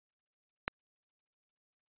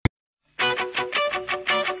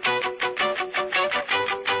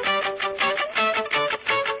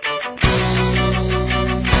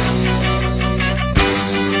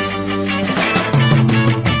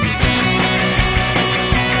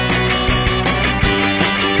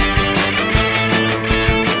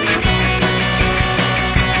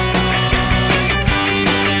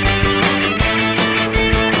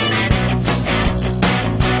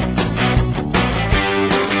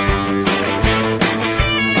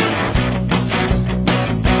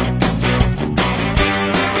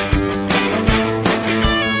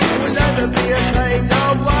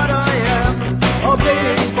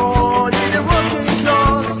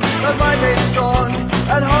on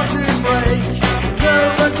and hard to break. No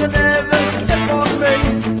one can ever step on me.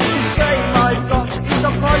 The shame I've got is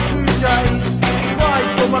a pride today. Fight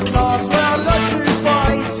for my class where I love to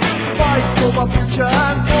fight. Fight for my future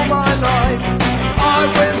and for my life. I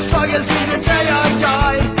will struggle till the day I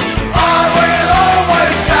die. I will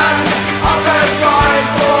always stand up and fight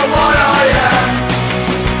for what I am.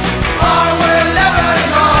 I will never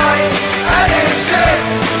try any shit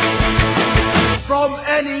from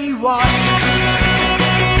anyone.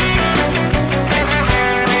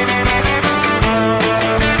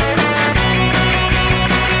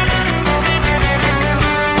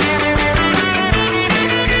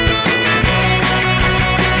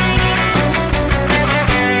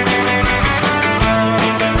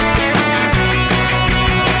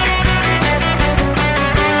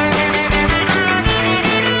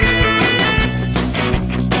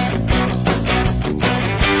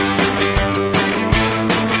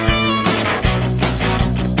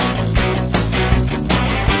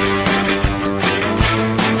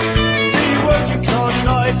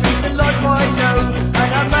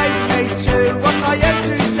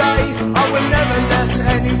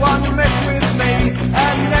 Anyone mess with me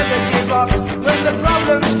and never give up when the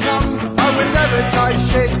problems come. I will never try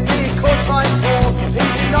shit because I'm poor.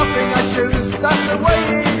 It's nothing I choose, that's the way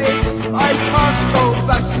it is. I can't go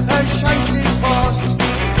back and chase it past.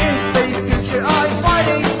 It's the future I'm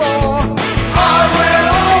fighting for. I will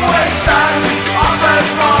always stand up and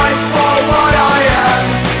fight for what I am.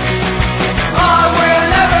 I will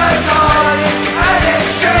never try any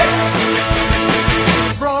shit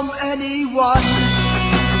from anyone.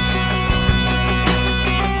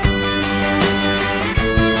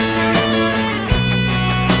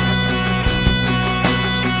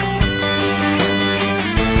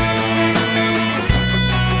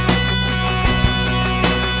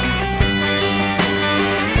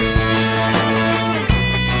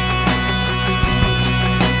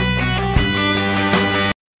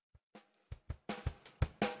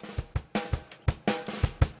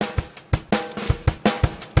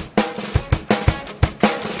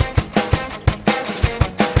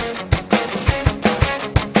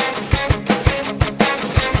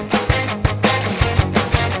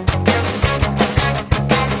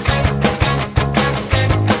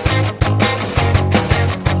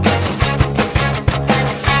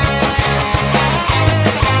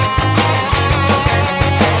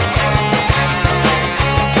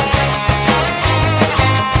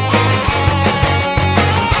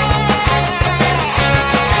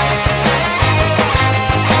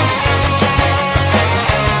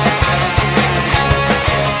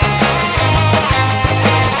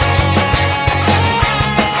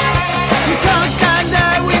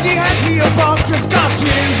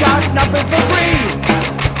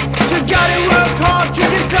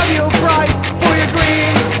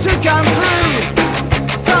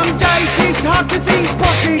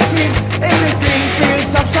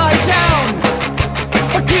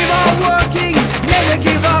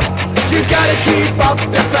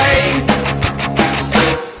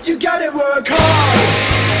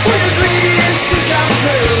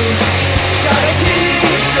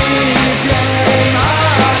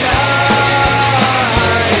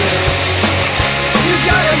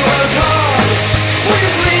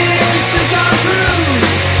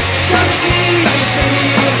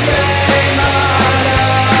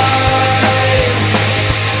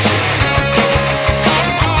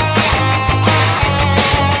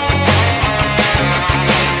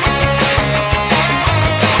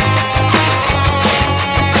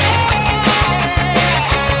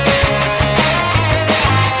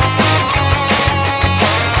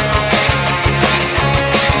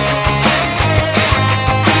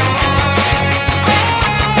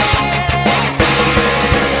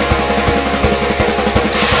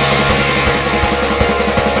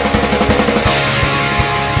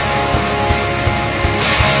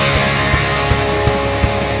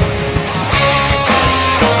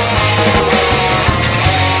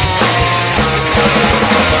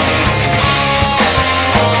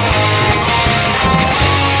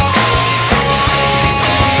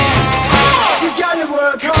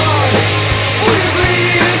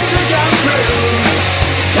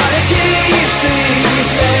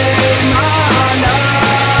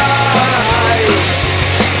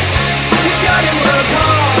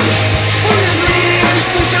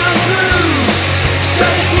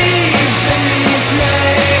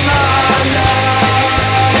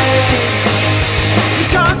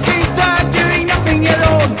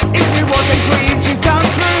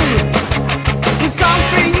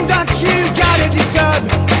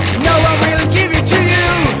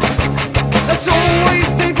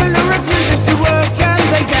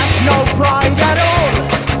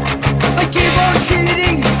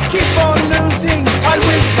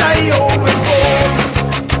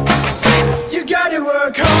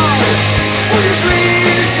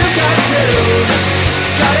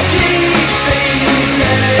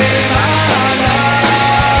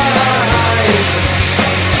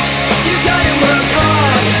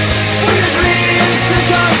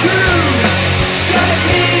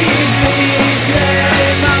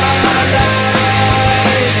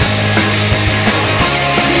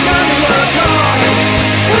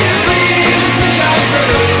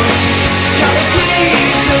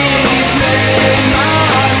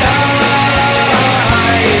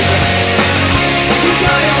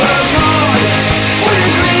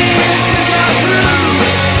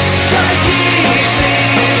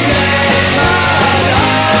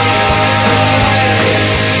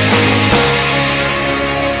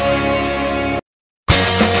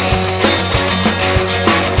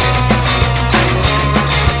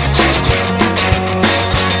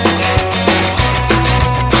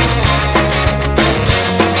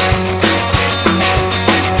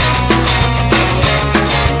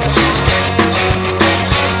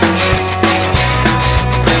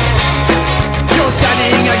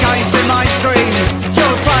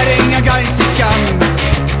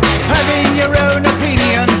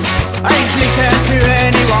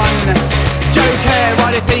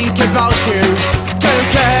 about you, don't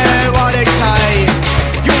care what they say.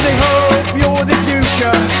 You're the hope, you're the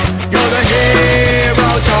future, you're the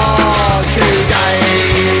heroes of today.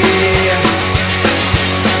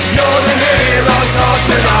 You're the heroes of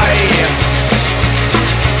today.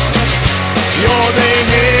 You're the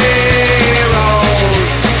heroes.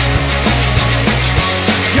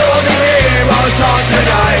 You're the heroes of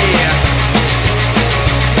today.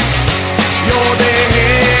 You're the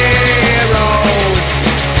heroes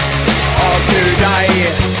of today.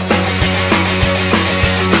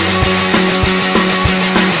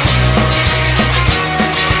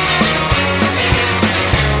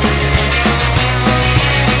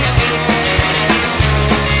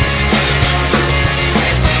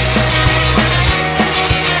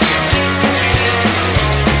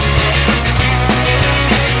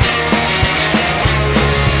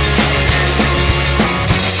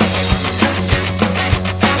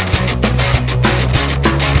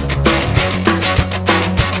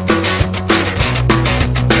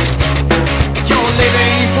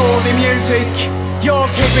 You're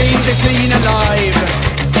keeping the scene alive,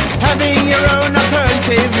 having your own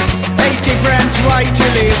alternative, a different way to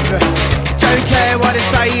live. Don't care what they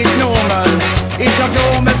say, it's normal, it's not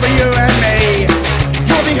normal for you and me.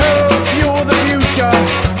 You're the hope, you're the future,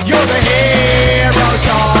 you're the heroes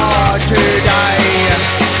of today.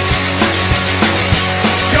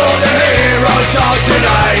 You're the heroes of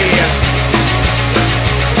today.